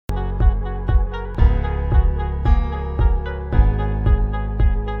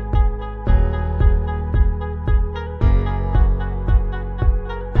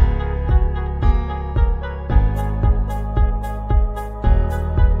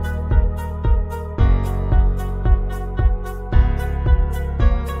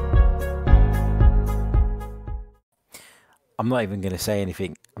I'm not even going to say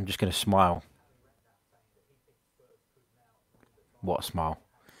anything. I'm just going to smile. What a smile.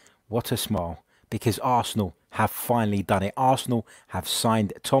 What a smile. Because Arsenal have finally done it. Arsenal have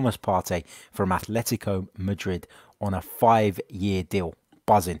signed Thomas Partey from Atletico Madrid on a 5-year deal.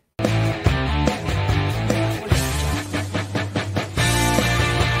 Buzzing.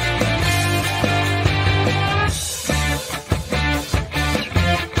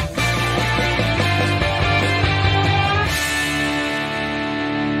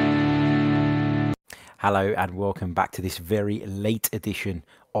 Hello and welcome back to this very late edition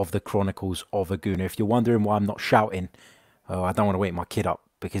of the Chronicles of a Gooner. If you're wondering why I'm not shouting, I don't want to wake my kid up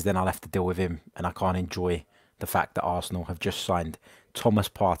because then I'll have to deal with him and I can't enjoy the fact that Arsenal have just signed Thomas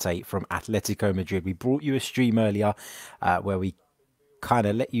Partey from Atletico Madrid. We brought you a stream earlier where we kind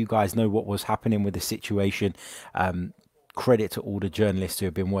of let you guys know what was happening with the situation. Credit to all the journalists who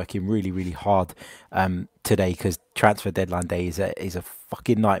have been working really hard today, because transfer deadline day is a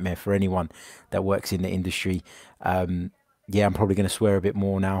fucking nightmare for anyone that works in the industry. Yeah, I'm probably going to swear a bit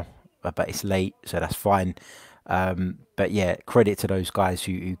more now, but it's late, so that's fine. But yeah, credit to those guys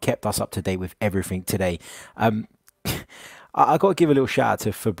who kept us up to date with everything today. I got to give a little shout out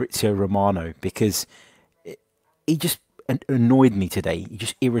to Fabrizio Romano, because he just annoyed me today. He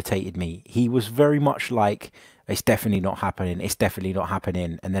just irritated me. He was very much like, it's definitely not happening, it's definitely not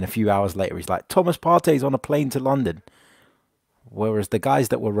happening. And then a few hours later, he's like, Thomas Partey's on a plane to London. Whereas the guys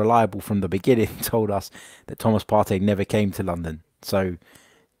that were reliable from the beginning told us that Thomas Partey never came to London. So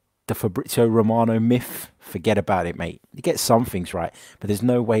the Fabrizio Romano myth, forget about it, mate. He gets some things right, but there's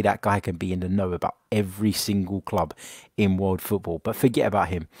no way that guy can be in the know about every single club in world football. But forget about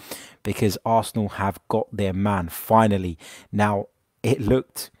him, because Arsenal have got their man finally. Now, it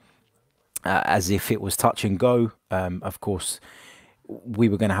looked as if it was touch and go. Of course, we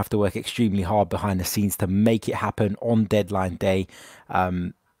were going to have to work extremely hard behind the scenes to make it happen on deadline day.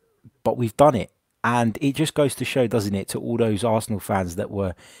 But we've done it. And it just goes to show, doesn't it, to all those Arsenal fans that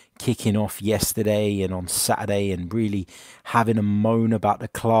were kicking off yesterday and on Saturday and really having a moan about the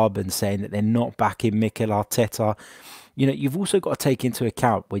club and saying that they're not backing Mikel Arteta. You know, you've also got to take into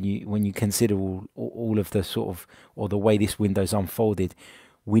account when you consider all of the sort of, or the way this window's unfolded.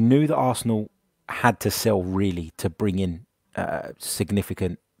 We knew that Arsenal had to sell really to bring in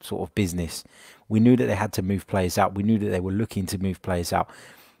significant sort of business. We knew that they had to move players out. We knew that they were looking to move players out.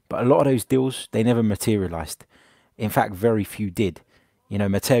 But a lot of those deals, they never materialised. In fact, very few did. You know,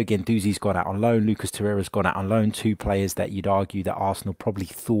 Matteo Guendouzi's gone out on loan. Lucas Torreira's gone out on loan. Two players that you'd argue that Arsenal probably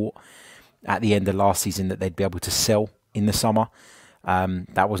thought at the end of last season that they'd be able to sell in the summer.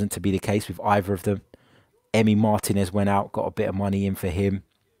 That wasn't to be the case with either of them. Emi Martinez went out, got a bit of money in for him.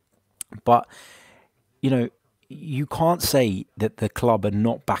 But, you know, you can't say that the club are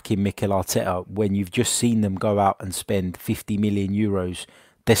not backing Mikel Arteta when you've just seen them go out and spend 50 million euros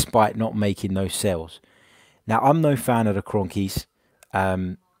despite not making those sales. Now, I'm no fan of the Cronkies,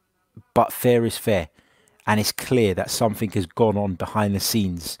 but fair is fair. And it's clear that something has gone on behind the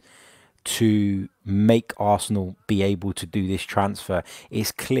scenes to make Arsenal be able to do this transfer.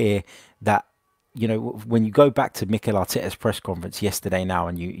 It's clear that, you know, when you go back to Mikel Arteta's press conference yesterday now,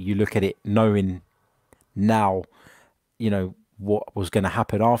 and you look at it knowing now, you know, what was going to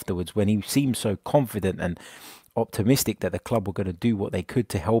happen afterwards, when he seemed so confident and optimistic that the club were going to do what they could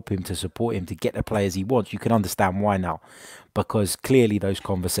to help him, to support him, to get the players he wants, you can understand why now. Because clearly those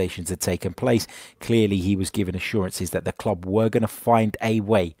conversations had taken place. Clearly he was given assurances that the club were going to find a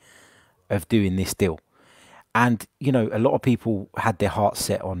way of doing this deal. And, you know, a lot of people had their hearts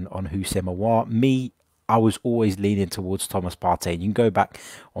set on Symeou. Me, I was always leaning towards Thomas Partey. And you can go back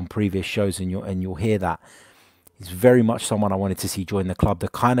on previous shows and you'll hear that. He's very much someone I wanted to see join the club. The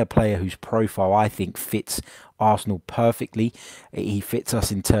kind of player whose profile I think fits Arsenal perfectly. He fits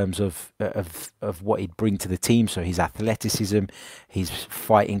us in terms of what he'd bring to the team. So his athleticism, his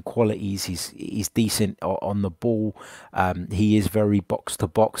fighting qualities, he's decent on the ball. He is very box to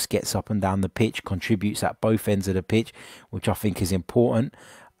box, gets up and down the pitch, contributes at both ends of the pitch, which I think is important.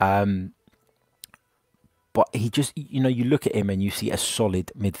 But he just, you know, you look at him and you see a solid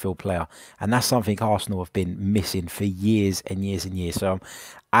midfield player. And that's something Arsenal have been missing for years and years and years. So I'm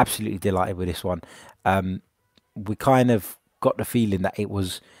absolutely delighted with this one. We kind of got the feeling that it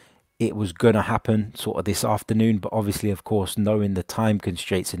was going to happen sort of this afternoon. But obviously, of course, knowing the time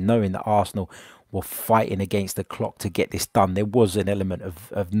constraints and knowing that Arsenal were fighting against the clock to get this done, there was an element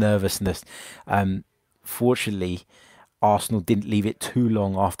of nervousness. Fortunately, Arsenal didn't leave it too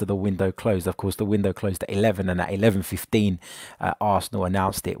long after the window closed. Of course, the window closed at 11, and at 11:15, Arsenal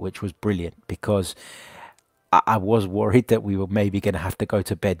announced it, which was brilliant because I was worried that we were maybe going to have to go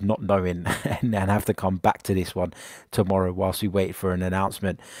to bed not knowing and have to come back to this one tomorrow whilst we wait for an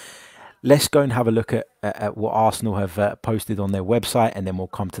announcement. Let's go and have a look at what Arsenal have posted on their website, and then we'll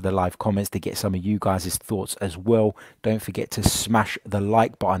come to the live comments to get some of you guys' thoughts as well. Don't forget to smash the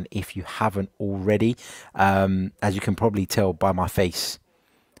like button if you haven't already. As you can probably tell by my face,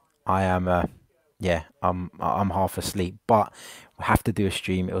 I am, yeah, I'm half asleep, but we have to do a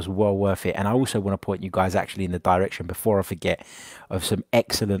stream. It was well worth it. And I also want to point you guys actually in the direction, before I forget, of some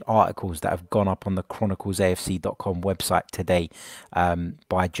excellent articles that have gone up on the chroniclesafc.com website today,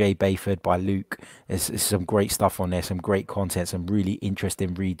 by Jay Bayford, by Luke. There's some great stuff on there, some great content, some really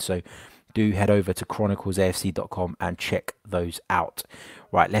interesting reads. So do head over to chroniclesafc.com and check those out.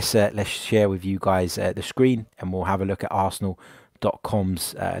 Right, let's share with you guys the screen, and we'll have a look at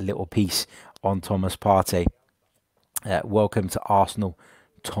Arsenal.com's little piece on Thomas Partey. Welcome to Arsenal,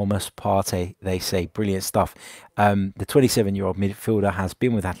 Thomas Partey, they say. Brilliant stuff. The 27-year-old midfielder has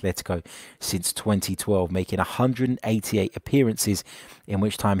been with Atletico since 2012, making 188 appearances, in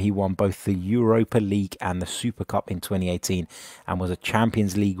which time he won both the Europa League and the Super Cup in 2018, and was a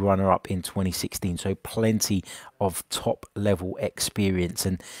Champions League runner-up in 2016. So plenty of top-level experience.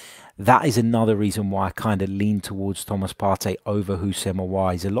 And that is another reason why I kind of lean towards Thomas Partey over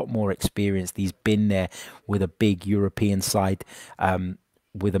Symeou. He's a lot more experienced. He's been there with a big European side,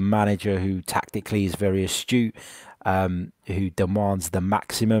 with a manager who tactically is very astute, who demands the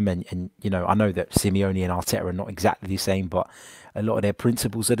maximum. And you know, I know that Symeou and Arteta are not exactly the same, but a lot of their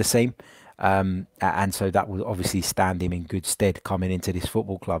principles are the same. And so that will obviously stand him in good stead coming into this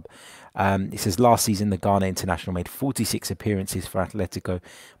football club. It says last season the Ghana international made 46 appearances for Atletico,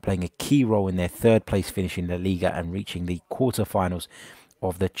 playing a key role in their third place finish in La Liga and reaching the quarterfinals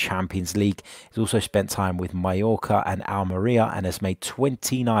of the Champions League. He's also spent time with Mallorca and Almeria and has made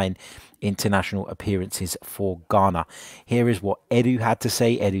 29 international appearances for Ghana. Here is what Edu had to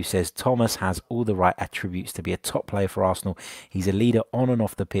say. Edu says Thomas has all the right attributes to be a top player for Arsenal. He's a leader on and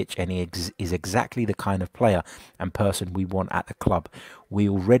off the pitch, and he is exactly the kind of player and person we want at the club. We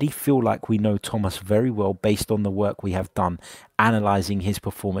already feel like we know Thomas very well based on the work we have done analysing his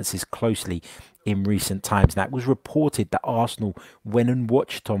performances closely in recent times. Now, it was reported that Arsenal went and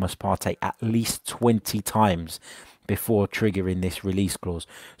watched Thomas Partey at least 20 times before triggering this release clause.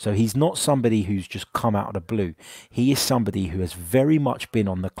 So he's not somebody who's just come out of the blue. He is somebody who has very much been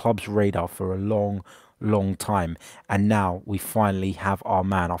on the club's radar for a long time, and now we finally have our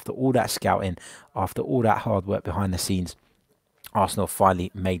man. After all that scouting, after all that hard work behind the scenes, Arsenal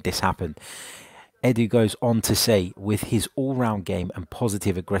finally made this happen. Edu goes on to say, with his all-round game and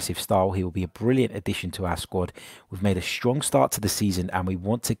positive aggressive style, he will be a brilliant addition to our squad. We've made a strong start to the season and we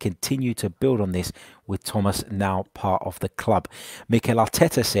want to continue to build on this with Thomas now part of the club. Mikel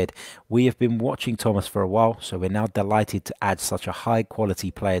Arteta said, we have been watching Thomas for a while, so we're now delighted to add such a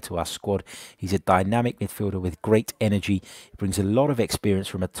high-quality player to our squad. He's a dynamic midfielder with great energy. He brings a lot of experience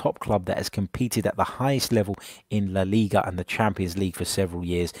from a top club that has competed at the highest level in La Liga and the Champions League for several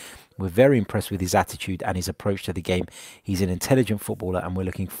years. We're very impressed with his attitude and his approach to the game. He's an intelligent footballer and we're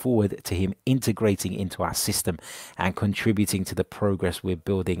looking forward to him integrating into our system and contributing to the progress we're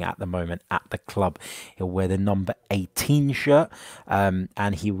building at the moment at the club. He'll wear the number 18 shirt,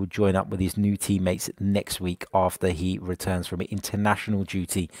 and he will join up with his new teammates next week after he returns from international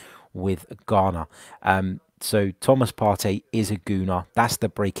duty with Ghana. So Thomas Partey is a Gooner. That's the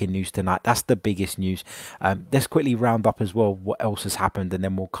breaking news tonight. That's the biggest news. Let's quickly round up as well what else has happened, and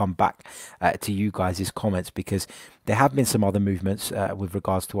then we'll come back to you guys' comments, because there have been some other movements with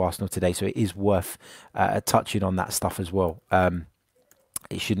regards to Arsenal today, so it is worth touching on that stuff as well.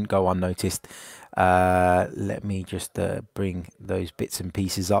 It shouldn't go unnoticed. Let me just bring those bits and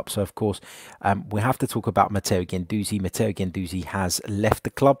pieces up. So, of course, we have to talk about Matteo Guendouzi. Matteo Guendouzi has left the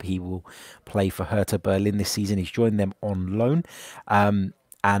club. He will play for Hertha Berlin this season. He's joined them on loan,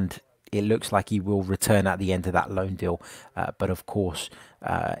 and it looks like he will return at the end of that loan deal. But, of course,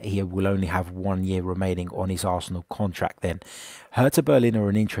 he will only have 1 year remaining on his Arsenal contract then. Hertha Berlin are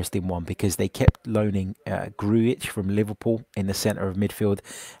an interesting one because they kept loaning Grujic from Liverpool in the centre of midfield,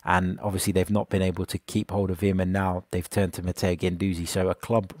 and obviously they've not been able to keep hold of him, and now they've turned to Matteo Guendouzi. So a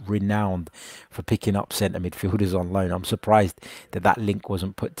club renowned for picking up centre midfielders on loan. I'm surprised that that link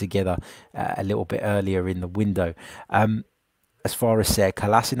wasn't put together a little bit earlier in the window. As far as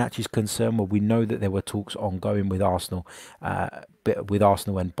Kolasinac is concerned, well, we know that there were talks ongoing with Arsenal, and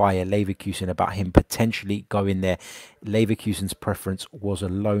Bayer Leverkusen about him potentially going there. Leverkusen's preference was a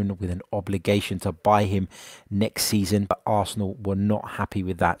loan with an obligation to buy him next season, but Arsenal were not happy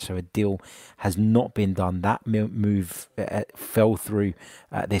with that, so a deal has not been done. That move fell through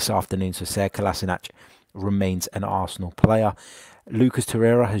this afternoon, so Kolasinac remains an Arsenal player. Lucas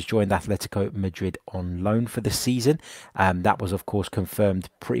Torreira has joined Atletico Madrid on loan for the season. That was, of course, confirmed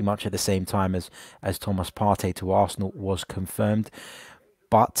pretty much at the same time as Thomas Partey to Arsenal was confirmed.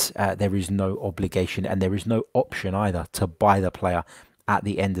 But there is no obligation and there is no option either to buy the player at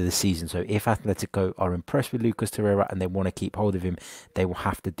the end of the season. So if Atletico are impressed with Lucas Torreira and they want to keep hold of him, they will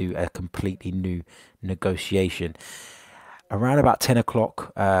have to do a completely new negotiation. Around about 10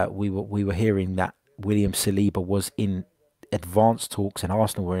 o'clock, we were hearing that William Saliba was in advanced talks, and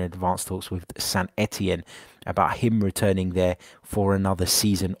Arsenal were in advanced talks with Saint Etienne about him returning there for another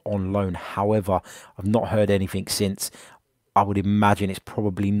season on loan. However, I've not heard anything since. I would imagine it's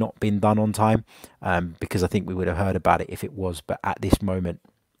probably not been done on time, because I think we would have heard about it if it was. But at this moment,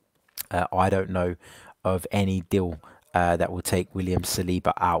 I don't know of any deal that will take William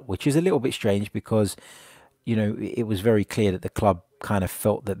Saliba out, which is a little bit strange because, you know, it was very clear that the club kind of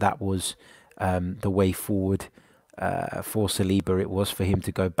felt that that was the way forward for Saliba. It was for him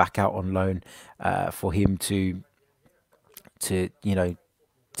to go back out on loan, for him to you know,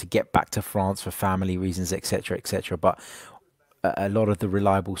 to get back to France for family reasons, etc., etc. But a lot of the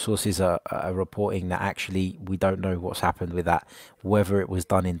reliable sources are reporting that actually we don't know what's happened with that. Whether it was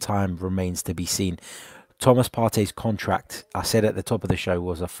done in time remains to be seen. Thomas Partey's contract, I said at the top of the show,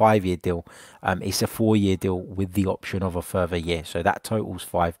 was a 5-year deal. It's a 4-year deal with the option of a further year. So that totals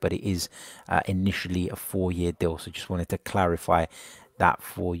 5, but it is initially a 4-year deal. So just wanted to clarify that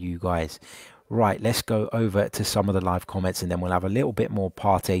for you guys. Right, let's go over to some of the live comments and then we'll have a little bit more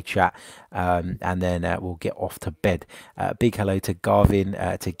Partey chat, and then we'll get off to bed. Big hello to Garvin,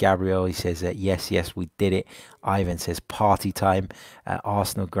 to Gabriel. He says, yes, we did it. Ivan says, party time.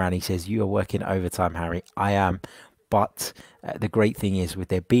 Arsenal Granny says, you are working overtime, Harry. I am. But the great thing is with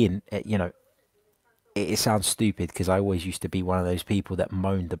there being, you know, it sounds stupid because I always used to be one of those people that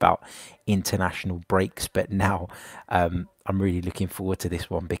moaned about international breaks. But now I'm really looking forward to this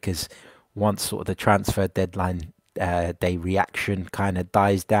one because once sort of the transfer deadline day reaction kind of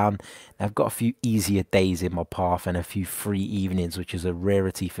dies down, I've got a few easier days in my path and a few free evenings, which is a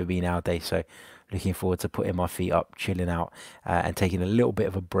rarity for me nowadays. So looking forward to putting my feet up, chilling out, and taking a little bit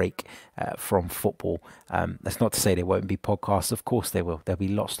of a break from football. That's not to say there won't be podcasts. Of course there will. There'll be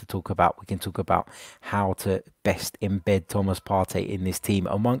lots to talk about. We can talk about how to best embed Thomas Partey in this team,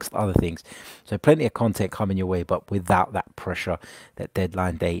 amongst other things. So plenty of content coming your way, but without that pressure that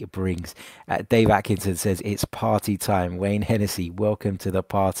deadline day brings. Dave Atkinson says, it's party time. Wayne Hennessy, welcome to the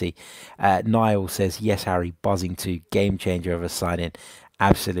party. Niall says, yes, Harry, buzzing too. Game changer of a sign-in.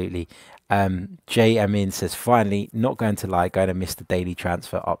 Absolutely. Jay Amin says, finally, not going to lie, going to miss the daily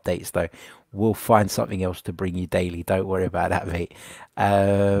transfer updates though. We'll find something else to bring you daily. Don't worry about that, mate.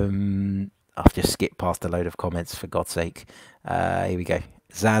 I've just skipped past a load of comments, for God's sake. Here we go.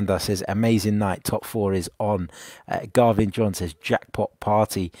 Xander says, amazing night. Top 4 is on. Garvin John says, jackpot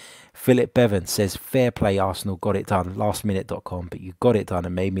party. Philip Bevan says, fair play, Arsenal got it done. Lastminute.com, but you got it done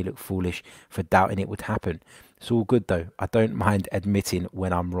and made me look foolish for doubting it would happen. It's all good though. I don't mind admitting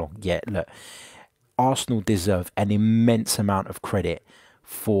when I'm wrong. Yeah, look, Arsenal deserve an immense amount of credit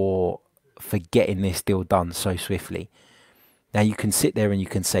for getting this deal done so swiftly. Now you can sit there and you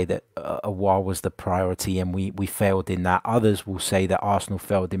can say that Aouar was the priority and we failed in that. Others will say that Arsenal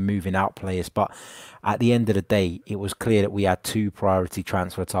failed in moving out players. But at the end of the day, it was clear that we had 2 priority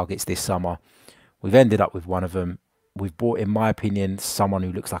transfer targets this summer. We've ended up with one of them. We've brought, in my opinion, someone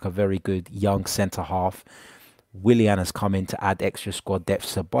who looks like a very good young centre-half. Willian has come in to add extra squad depth.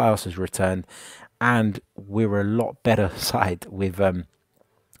 Ceballos has returned. And we're a lot better side with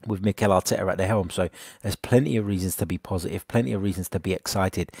Mikel Arteta at the helm. So there's plenty of reasons to be positive, plenty of reasons to be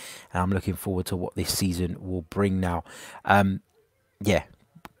excited, and I'm looking forward to what this season will bring now. Yeah,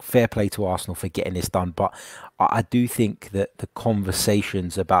 fair play to Arsenal for getting this done, but I do think that the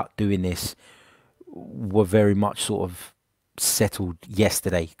conversations about doing this were very much sort of settled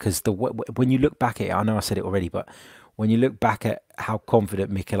yesterday, because when you look back at it, I know I said it already, but when you look back at how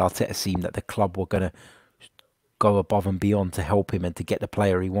confident Mikel Arteta seemed that the club were going to go above and beyond to help him and to get the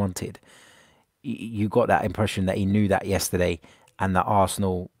player he wanted, you got that impression that he knew that yesterday, and that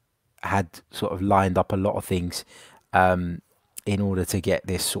Arsenal had sort of lined up a lot of things in order to get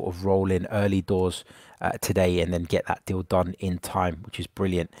this sort of roll in early doors today and then get that deal done in time, which is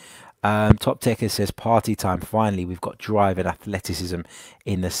brilliant. Top Techer says, party time, finally. We've got drive and athleticism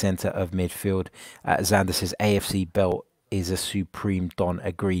in the centre of midfield. Xander says, AFC Bell is a supreme don.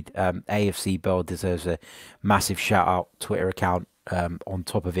 Agreed. AFC Bell deserves a massive shout out. Twitter account on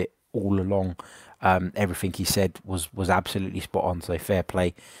top of it all along. Everything he said was absolutely spot on, so fair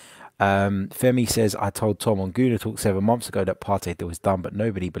play. Femi says, I told Tom on Guna Talk 7 months ago that Partey deal was done, but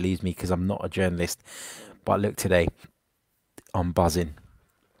nobody believes me because I'm not a journalist. But look today, I'm buzzing.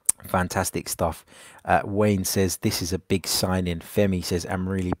 Fantastic stuff. Wayne says, this is a big signing. Femi says, I'm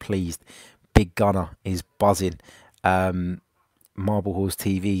really pleased. Big Gunner is buzzing. Marble Horse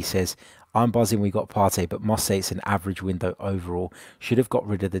TV says, I'm buzzing we got Partey, but must say it's an average window overall. Should have got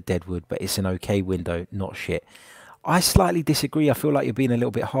rid of the Deadwood, but it's an okay window, not shit. I slightly disagree. I feel like you're being a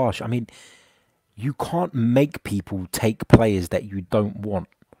little bit harsh. I mean, you can't make people take players that you don't want.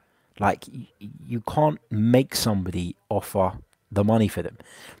 Like, you can't make somebody offer the money for them.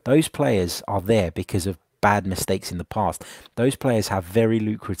 Those players are there because of bad mistakes in the past. Those players have very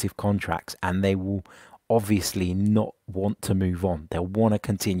lucrative contracts and they will obviously not want to move on. They'll want to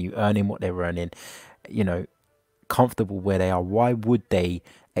continue earning what they're earning, you know, comfortable where they are. Why would they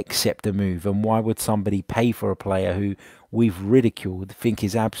accept a move? And why would somebody pay for a player who we've ridiculed, think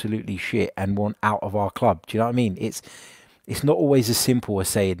is absolutely shit and want out of our club? Do you know what I mean? It's not always as simple as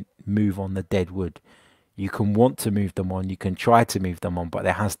saying move on the Deadwood. You can want to move them on, you can try to move them on, but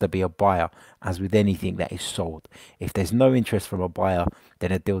there has to be a buyer, as with anything that is sold. If there's no interest from a buyer,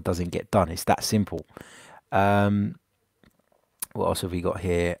 then a deal doesn't get done. It's that simple. What else have we got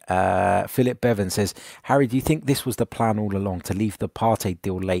here? Philip Bevan says, Harry, do you think this was the plan all along, to leave the Partey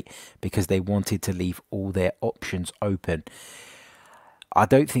deal late because they wanted to leave all their options open? I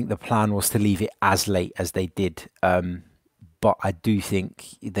don't think the plan was to leave it as late as they did. But I do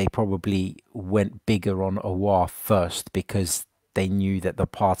think they probably went bigger on Aouar first because they knew that the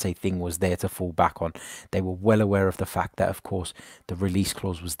Partey thing was there to fall back on. They were well aware of the fact that, of course, the release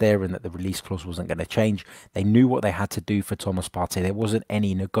clause was there and that the release clause wasn't going to change. They knew what they had to do for Thomas Partey. There wasn't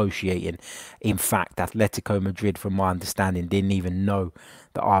any negotiating. In fact, Atletico Madrid, from my understanding, didn't even know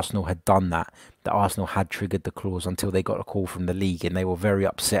that Arsenal had done that, that Arsenal had triggered the clause until they got a call from the league, and they were very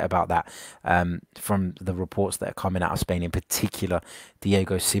upset about that. From the reports that are coming out of Spain, in particular,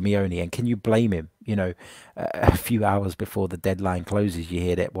 Diego Simeone. And can you blame him? You know, a few hours before the deadline closes, you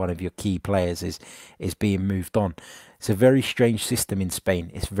hear that one of your key players is being moved on. It's a very strange system in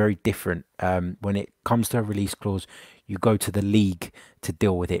Spain. It's very different. When it comes to a release clause, you go to the league to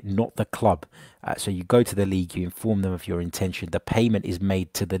deal with it, not the club. So you go to the league, you inform them of your intention. The payment is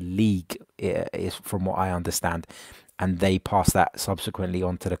made to the league, is from what I understand, and they pass that subsequently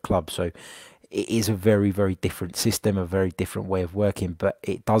on to the club. So it is a very, very different system, a very different way of working. But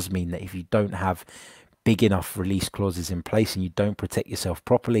it does mean that if you don't have big enough release clauses in place and you don't protect yourself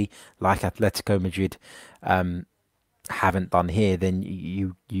properly, like Atletico Madrid haven't done here, then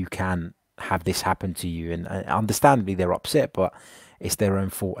you can have this happen to you. And understandably, they're upset, but it's their own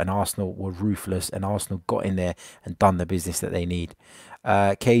fault. And Arsenal were ruthless, and Arsenal got in there and done the business that they need.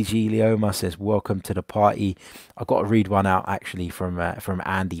 KG Leoma says, welcome to the party. I've got to read one out actually from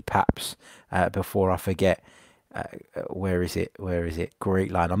Andy Paps before I forget. Where is it? Where is it?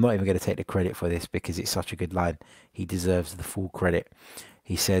 Great line. I'm not even going to take the credit for this because it's such a good line. He deserves the full credit.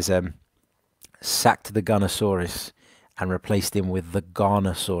 He says, sacked the Gunnosaurus and replaced him with the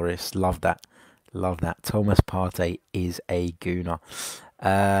Garnosaurus. Love that. Love that. Thomas Partey is a gooner.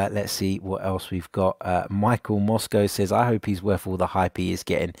 Let's see what else we've got. Michael Moscow says, I hope he's worth all the hype he is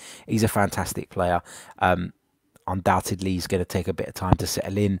getting. He's a fantastic player. Undoubtedly, he's going to take a bit of time to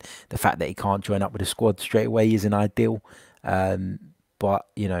settle in. The fact that he can't join up with the squad straight away isn't ideal. But,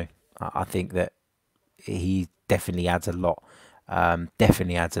 you know, I think that he definitely adds a lot.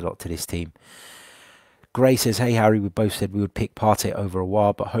 Definitely adds a lot to this team. Gray says, hey, Harry, we both said we would pick Partey over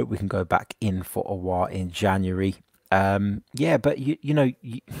Aouar, but hope we can go back in for Aouar in January. Yeah, but, you know,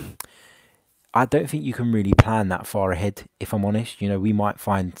 I don't think you can really plan that far ahead, if I'm honest. You know, we might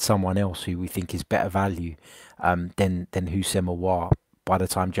find someone else who we think is better value than Symeou Aouar. By the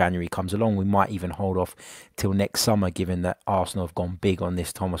time January comes along, we might even hold off till next summer, given that Arsenal have gone big on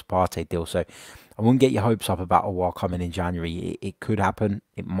this Thomas Partey deal. So I wouldn't get your hopes up about Aouar coming in January. It could happen.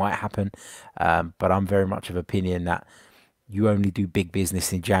 It might happen. But I'm very much of opinion that you only do big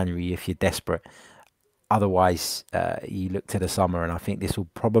business in January if you're desperate. Otherwise, you look to the summer, and I think this will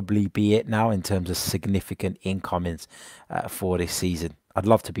probably be it now in terms of significant incomings for this season. I'd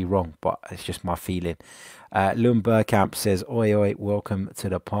love to be wrong, but it's just my feeling. Lum Burkamp says, oi, oi, welcome to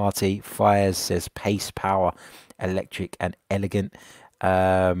the party. Fires says, pace, power, electric and elegant.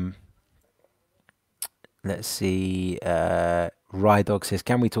 Let's see. Rydog says,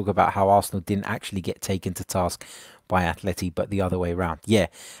 can we talk about how Arsenal didn't actually get taken to task by Atleti, but the other way around? Yeah,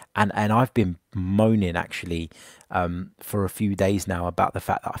 and I've been moaning actually for a few days now about the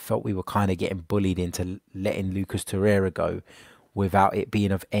fact that I felt we were kind of getting bullied into letting Lucas Torreira go without it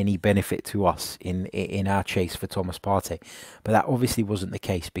being of any benefit to us in our chase for Thomas Partey. But that obviously wasn't the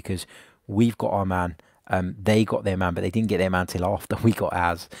case, because we've got our man, they got their man, but they didn't get their man till after we got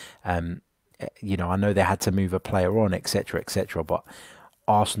ours. You know, I know they had to move a player on, etc., etc., but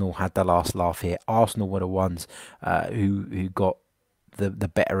Arsenal had the last laugh here. Arsenal were the ones who got the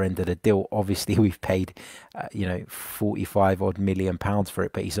better end of the deal. Obviously, we've paid, you know, 45 odd million pounds for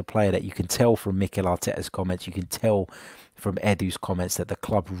it, but he's a player that you can tell from Mikel Arteta's comments, you can tell from Edu's comments that the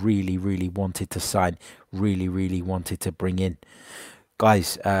club really, really wanted to sign, really, really wanted to bring in.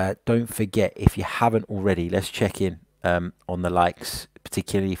 Guys, don't forget, if you haven't already, let's check in on the likes,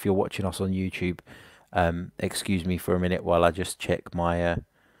 particularly if you're watching us on YouTube. Excuse me for a minute while I just check my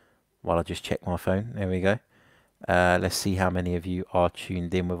phone. There we go. Let's see how many of you are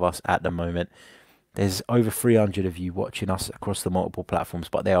tuned in with us at the moment. There's over 300 of you watching us across the multiple platforms,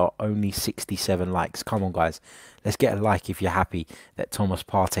 but there are only 67 likes. Come on, guys. Let's get a like if you're happy that Thomas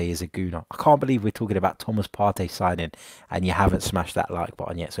Partey is a gooner. I can't believe we're talking about Thomas Partey signing and you haven't smashed that like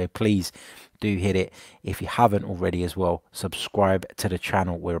button yet. So please do hit it. If you haven't already as well, subscribe to the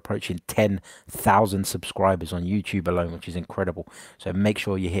channel. We're approaching 10,000 subscribers on YouTube alone, which is incredible. So make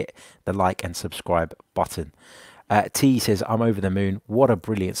sure you hit the like and subscribe button. T says, I'm over the moon. What a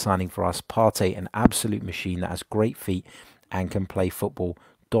brilliant signing for us. Partey, an absolute machine that has great feet and can play football.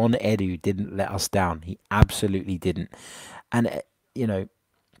 Don Edu didn't let us down. He absolutely didn't. And, you know,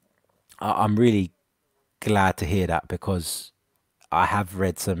 I'm really glad to hear that, because I have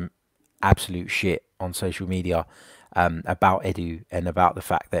read some absolute shit on social media about Edu and about the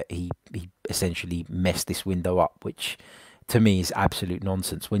fact that he essentially messed this window up, which to me is absolute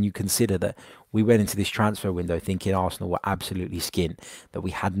nonsense when you consider that we went into this transfer window thinking Arsenal were absolutely skint, that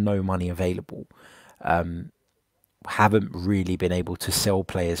we had no money available, haven't really been able to sell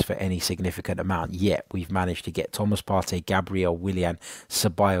players for any significant amount, yet we've managed to get Thomas Partey, Gabriel, Willian,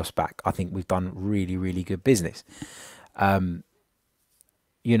 Ceballos back. I think we've done really, really good business.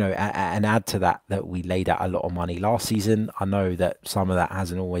 You know, and add to that we laid out a lot of money last season. I know that some of that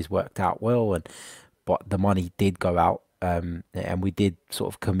hasn't always worked out well, but the money did go out. And we did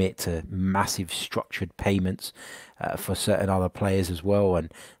sort of commit to massive structured payments for certain other players as well,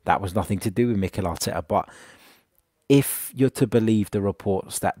 and that was nothing to do with Mikel Arteta. But if you're to believe the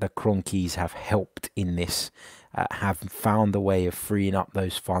reports that the Cronkies have helped in this, have found a way of freeing up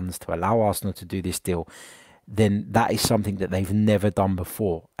those funds to allow Arsenal to do this deal, then that is something that they've never done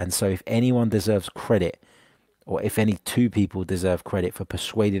before. And so if anyone deserves credit, or if any two people deserve credit for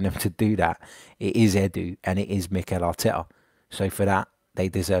persuading them to do that, it is Edu and it is Mikel Arteta. So for that, they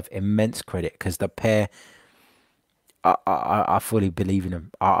deserve immense credit, because the pair, I fully believe in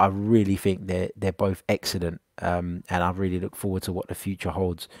them. I really think they're both excellent, and I really look forward to what the future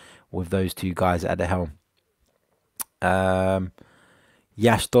holds with those two guys at the helm.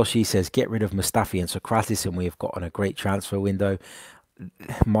 Yash Doshi says, get rid of Mustafi and Socrates and we have gotten a great transfer window.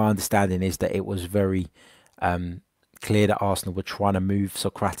 My understanding is that it was very clear that Arsenal were trying to move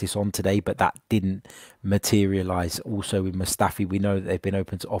Socrates on today, but that didn't materialise. Also with Mustafi, we know that they've been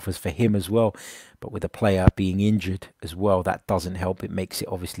open to offers for him as well, but with the player being injured as well, that doesn't help. It makes it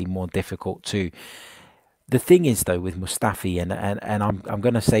obviously more difficult too. The thing is though with Mustafi, and I'm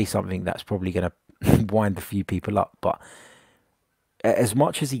going to say something that's probably going to wind a few people up, but as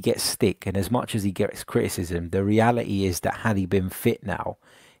much as he gets stick and as much as he gets criticism, the reality is that had he been fit now,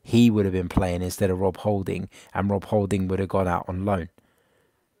 he would have been playing instead of Rob Holding, and Rob Holding would have gone out on loan.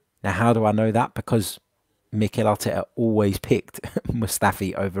 Now, how do I know that? Because Mikel Arteta always picked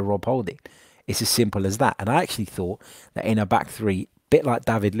Mustafi over Rob Holding. It's as simple as that. And I actually thought that in a back three, bit like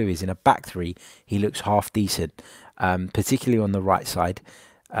David Luiz, in a back three, he looks half decent, particularly on the right side.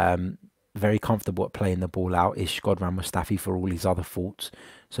 Very comfortable at playing the ball out is Shkodran Mustafi, for all his other faults.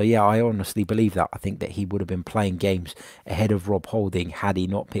 So yeah, I honestly believe that. I think that he would have been playing games ahead of Rob Holding had he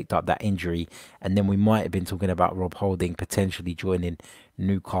not picked up that injury, and then we might have been talking about Rob Holding potentially joining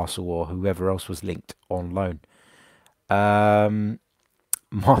Newcastle or whoever else was linked on loan.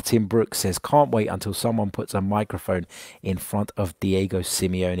 Martin Brooks says, can't wait until someone puts a microphone in front of Diego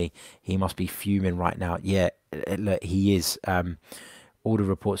Simeone. He must be fuming right now. Yeah, look, he is. All the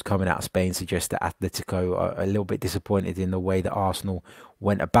reports coming out of Spain suggest that Atletico are a little bit disappointed in the way that Arsenal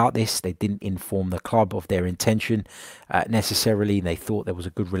went about this. They didn't inform the club of their intention necessarily. They thought there was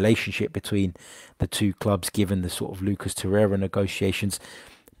a good relationship between the two clubs, given the sort of Lucas Torreira negotiations.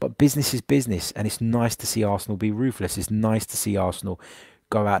 But business is business, and it's nice to see Arsenal be ruthless. It's nice to see Arsenal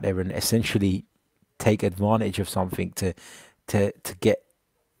go out there and essentially take advantage of something to get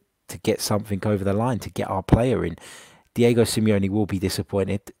something over the line, to get our player in. Diego Simeone will be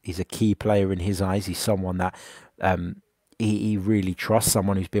disappointed. He's a key player in his eyes. He's someone that he really trusts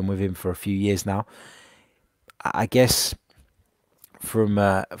someone who's been with him for a few years now. I guess from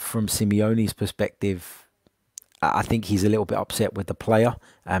Simeone's perspective, I think he's a little bit upset with the player,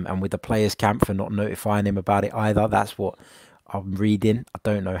 and with the players' camp for not notifying him about it either. That's what I'm reading. I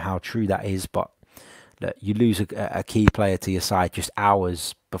don't know how true that is, but look, you lose a key player to your side just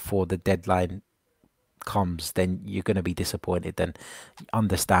hours before the deadline comes, then you're going to be disappointed, and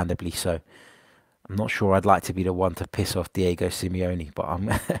understandably so. I'm not sure I'd like to be the one to piss off Diego Simeone, but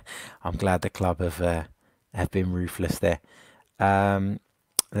I'm I'm glad the club have been ruthless there. Um,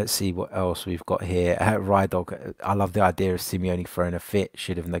 let's see what else we've got here. Rydog, I love the idea of Simeone throwing a fit.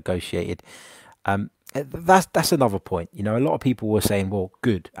 Should have negotiated. That's another point. You know, a lot of people were saying, "Well,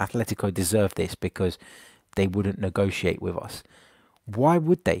 good, Atletico deserve this because they wouldn't negotiate with us." Why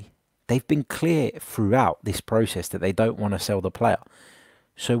would they? They've been clear throughout this process that they don't want to sell the player.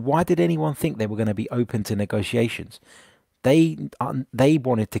 So why did anyone think they were going to be open to negotiations? They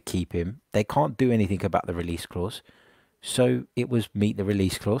wanted to keep him. They can't do anything about the release clause. So it was meet the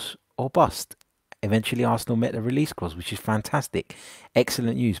release clause or bust. Eventually Arsenal met the release clause, which is fantastic.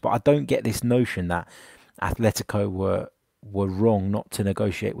 Excellent news. But I don't get this notion that Atletico were wrong not to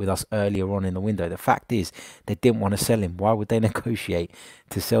negotiate with us earlier on in the window. The fact is they didn't want to sell him. Why would they negotiate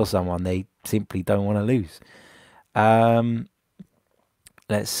to sell someone they simply don't want to lose?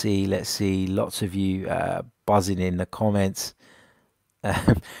 Let's see. Lots of you buzzing in the comments.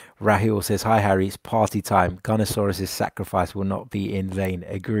 Rahul says, "Hi Harry, it's party time. Gunnosaurus's sacrifice will not be in vain."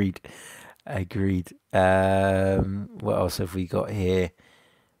 Agreed. Agreed. What else have we got here?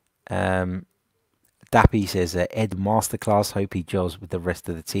 Dappy says, "Ed masterclass. Hope he gels with the rest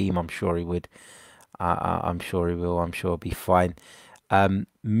of the team." I'm sure he would. I'm sure he will. I'm sure he'll be fine.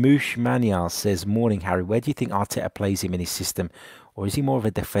 Moosh Manial says, "Morning Harry. Where do you think Arteta plays him in his system? Or is he more of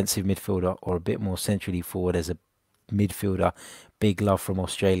a defensive midfielder or a bit more centrally forward as a midfielder? Big love from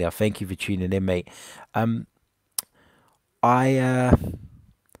Australia." Thank you for tuning in, mate. I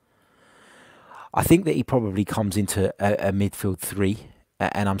think that he probably comes into a midfield three,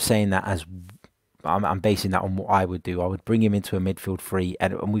 and I'm saying that as I'm basing that on what I would do. I would bring him into a midfield three,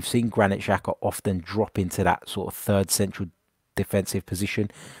 and we've seen Granit Xhaka often drop into that sort of third central defensive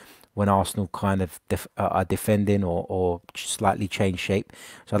position when Arsenal kind of are defending or slightly change shape.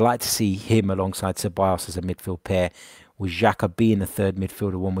 So I'd like to see him alongside Ceballos as a midfield pair, with Xhaka being the third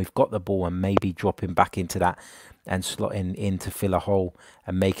midfielder when we've got the ball, and maybe dropping back into that and slotting in to fill a hole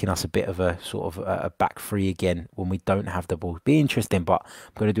and making us a bit of a sort of a back three again when we don't have the ball. Be interesting, but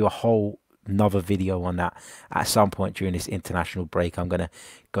I'm going to do a whole another video on that at some point during this international break. I'm going to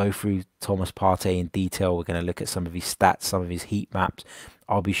go through Thomas Partey in detail. We're going to look at some of his stats, some of his heat maps.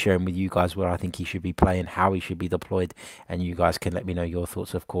 I'll be sharing with you guys where I think he should be playing, how he should be deployed, and you guys can let me know your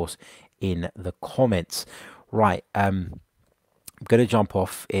thoughts, of course, in the comments. Right, I'm going to jump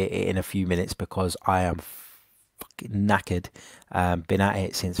off in a few minutes because I am fucking knackered. Been at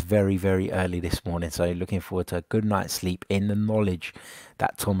it since very, very early this morning, so looking forward to a good night's sleep in the knowledge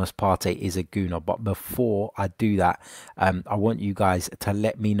that Thomas Partey is a gooner. But before I do that, I want you guys to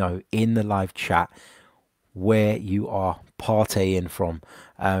let me know in the live chat where you are partying from.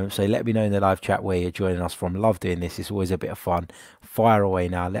 So let me know in the live chat where you're joining us from. Love doing this. It's always a bit of fun. Fire away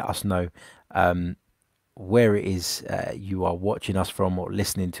now. Let us know where it is you are watching us from or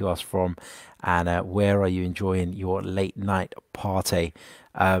listening to us from, and where are you enjoying your late night party.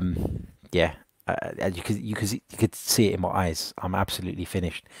 Yeah, you could see it in my eyes. I'm absolutely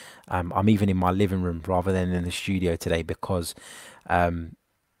finished. I'm even in my living room rather than in the studio today because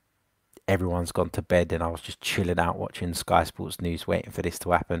everyone's gone to bed and I was just chilling out watching Sky Sports News waiting for this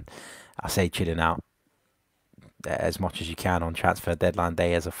to happen. I say chilling out as much as you can on transfer deadline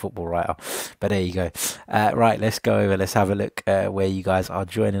day as a football writer, but there you go. Right, let's go over, let's have a look where you guys are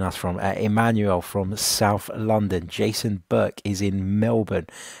joining us from. Emmanuel from South London. Jason Burke is in Melbourne.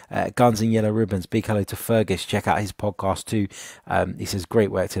 Guns and Yellow Ribbons, big hello to Fergus. Check out his podcast too. He says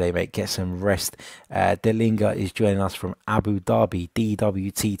great work today, mate, get some rest. Delinga is joining us from Abu Dhabi.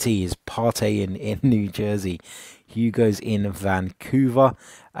 DWTT is Partey in New Jersey. Hugo's in Vancouver.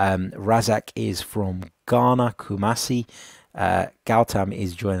 Razak is from Ghana, Kumasi. Gautam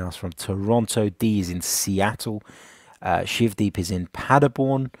is joining us from Toronto. D is in Seattle. Shivdeep is in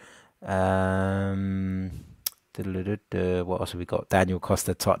Paderborn. What else have we got? Daniel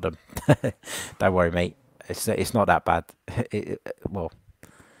Costa, Tottenham. Don't worry, mate. It's not that bad. Well,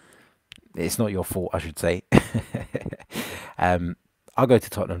 it's not your fault, I should say. I'll go to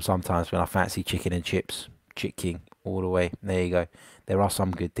Tottenham sometimes when I fancy chicken and chips. Chicken all the way. There you go. There are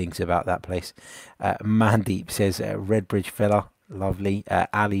some good things about that place. Mandeep says Redbridge fella, lovely.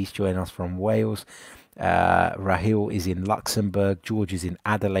 Ali's joining us from Wales. Rahil is in Luxembourg. George is in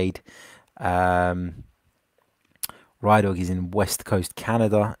Adelaide. Um, Rydog is in West Coast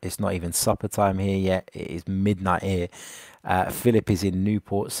Canada. It's not even supper time here yet. It is midnight here. Philip is in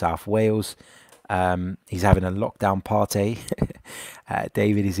Newport, South Wales. He's having a lockdown party.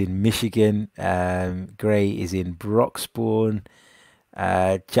 David is in Michigan. Gray is in Broxbourne.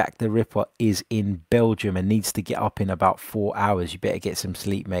 Jack the Ripper is in Belgium and needs to get up in about 4 hours. You better get some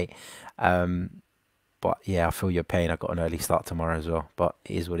sleep, mate. But yeah, I feel your pain. I've got an early start tomorrow as well, but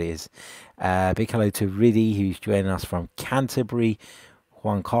it is what it is. Big hello to Riddy, who's joining us from Canterbury.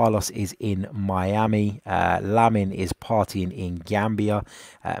 Juan Carlos is in Miami. Lamin is partying in Gambia.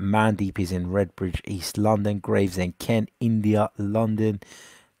 Mandeep is in Redbridge, East London. Gravesend, Kent, India, London,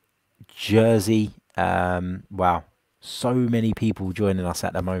 Jersey. Wow, so many people joining us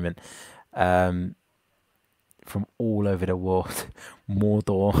at the moment. From all over the world.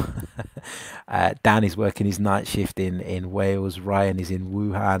 Mordor. Dan is working his night shift in Wales. Ryan is in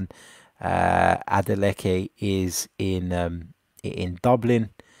Wuhan. Adeleke is in Dublin.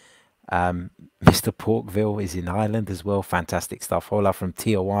 Mr. Porkville is in Ireland as well. Fantastic stuff. Hola from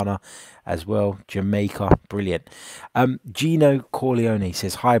Tijuana as well. Jamaica. Brilliant. Gino Corleone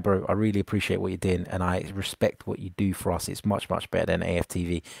says, hi, bro. I really appreciate what you're doing and I respect what you do for us. It's much, much better than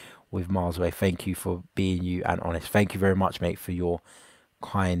AFTV with Miles Away. Thank you for being you and honest. Thank you very much, mate, for your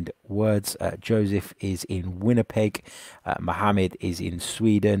kind words. Joseph is in Winnipeg. Mohammed is in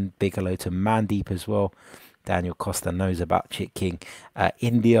Sweden. Big hello to Mandeep as well. Daniel Costa knows about Chit King.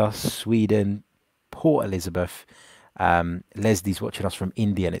 India, Sweden, Port Elizabeth. Leslie's watching us from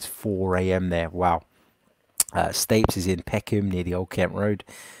India and it's 4 a.m. there. Wow. Stapes is in Peckham near the Old Kent Road.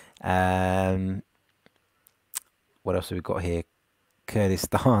 What else have we got here?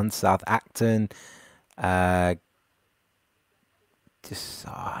 Kurdistan, South Acton. I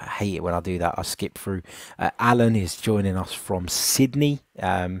hate it when I do that. I skip through. Alan is joining us from Sydney.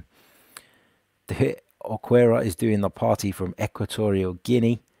 The Oquera is doing the party from Equatorial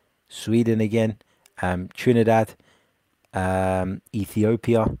Guinea, Sweden again, Trinidad,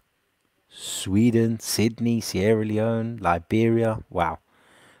 Ethiopia, Sweden, Sydney, Sierra Leone, Liberia. Wow,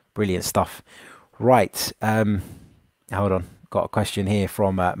 brilliant stuff. Right, hold on. Got a question here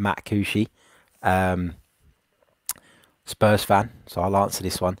from Matt Kushi, Spurs fan, so I'll answer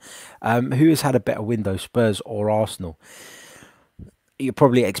this one. Who has had a better window, Spurs or Arsenal? You're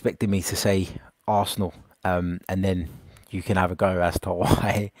probably expecting me to say Arsenal, and then you can have a go as to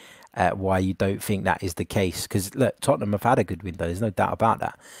why you don't think that is the case. Because look, Tottenham have had a good window. There's no doubt about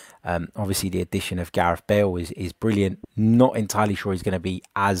that. Obviously, the addition of Gareth Bale is brilliant. Not entirely sure he's going to be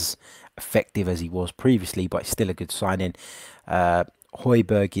as effective as he was previously, but it's still a good signing.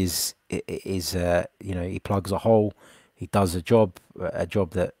 Højbjerg is you know, he plugs a hole. He does a job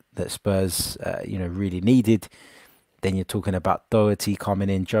that Spurs you know, really needed. Then you're talking about Doherty coming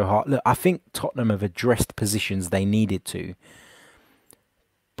in, Joe Hart. Look, I think Tottenham have addressed positions they needed to.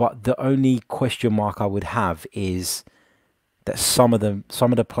 But the only question mark I would have is that some of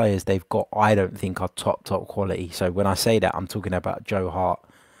the players they've got, I don't think are top quality. So when I say that, I'm talking about Joe Hart.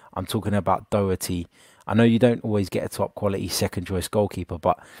 I'm talking about Doherty. I know you don't always get a top quality second choice goalkeeper,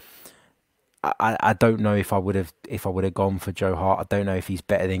 but I don't know if I would have gone for Joe Hart. I don't know if he's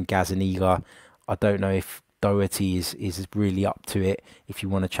better than Gazaniga. I don't know if Doherty is really up to it if you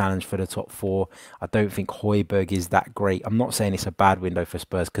want to challenge for the top four. I don't think Højbjerg is that great. I'm not saying it's a bad window for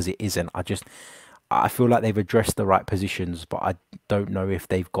Spurs because it isn't. I feel like they've addressed the right positions, but I don't know if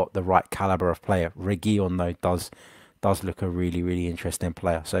they've got the right caliber of player. Reguilon though does look a really interesting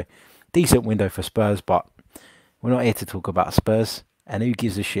player. So decent window for Spurs, but we're not here to talk about Spurs. And who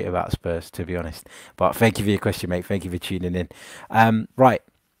gives a shit about Spurs, to be honest? But thank you for your question, mate. Thank you for tuning in. Right.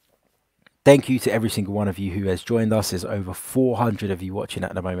 Thank you to every single one of you who has joined us. There's over 400 of you watching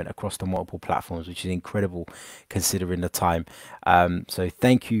at the moment across the multiple platforms, which is incredible considering the time. So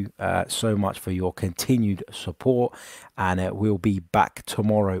thank you so much for your continued support. And we'll be back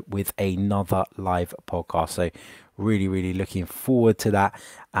tomorrow with another live podcast. So really looking forward to that.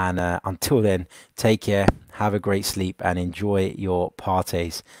 And until then, take care, have a great sleep and enjoy your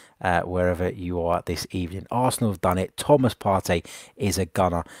parties wherever you are this evening. Arsenal have done it. Thomas Partey is a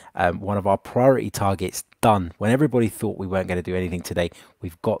gunner. One of our priority targets done. When everybody thought we weren't going to do anything today,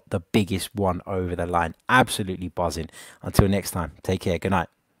 we've got the biggest one over the line. Absolutely buzzing. Until next time, take care. Good night.